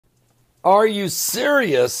Are you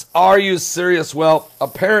serious? Are you serious? Well,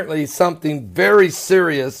 apparently something very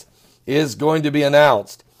serious is going to be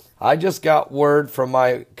announced. I just got word from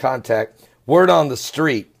my contact, word on the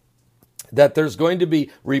street, that there's going to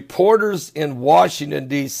be reporters in Washington,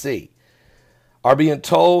 D.C. are being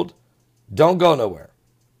told, don't go nowhere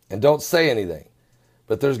and don't say anything.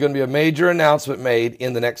 But there's going to be a major announcement made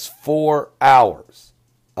in the next 4 hours.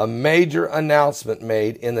 A major announcement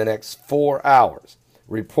made in the next 4 hours.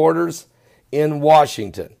 Reporters in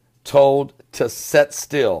Washington told to sit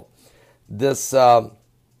still. This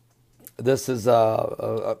is,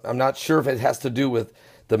 I'm not sure if it has to do with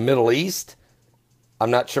the Middle East.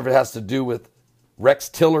 I'm not sure if it has to do with Rex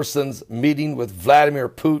Tillerson's meeting with Vladimir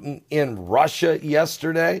Putin in Russia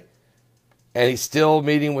yesterday. And he's still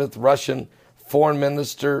meeting with Russian Foreign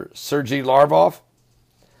Minister Sergei Lavrov.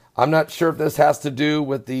 I'm not sure if this has to do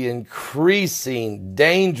with the increasing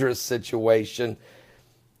dangerous situation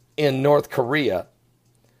in North Korea.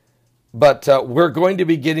 But we're going to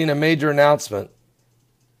be getting a major announcement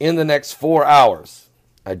in the next 4 hours.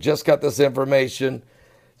 I just got this information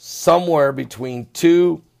somewhere between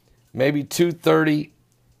 2, maybe 2:30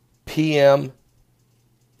 p.m.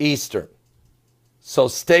 Eastern. So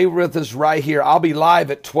stay with us right here. I'll be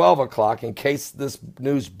live at 12 o'clock in case this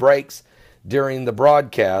news breaks during the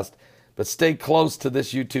broadcast. But stay close to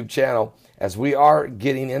this YouTube channel as we are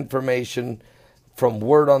getting information from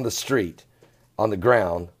word on the street, on the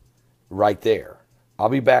ground, right there. I'll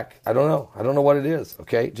be back. I don't know what it is,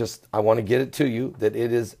 okay? Just I want to get it to you that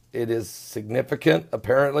it is significant,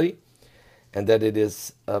 apparently, and that it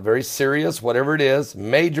is very serious, whatever it is,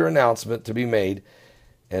 major announcement to be made.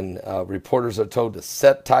 And reporters are told to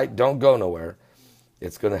sit tight, don't go nowhere.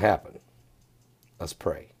 It's going to happen. Let's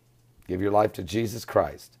pray. Give your life to Jesus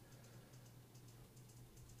Christ.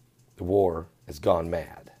 The war has gone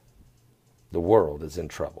mad. The world is in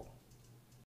trouble.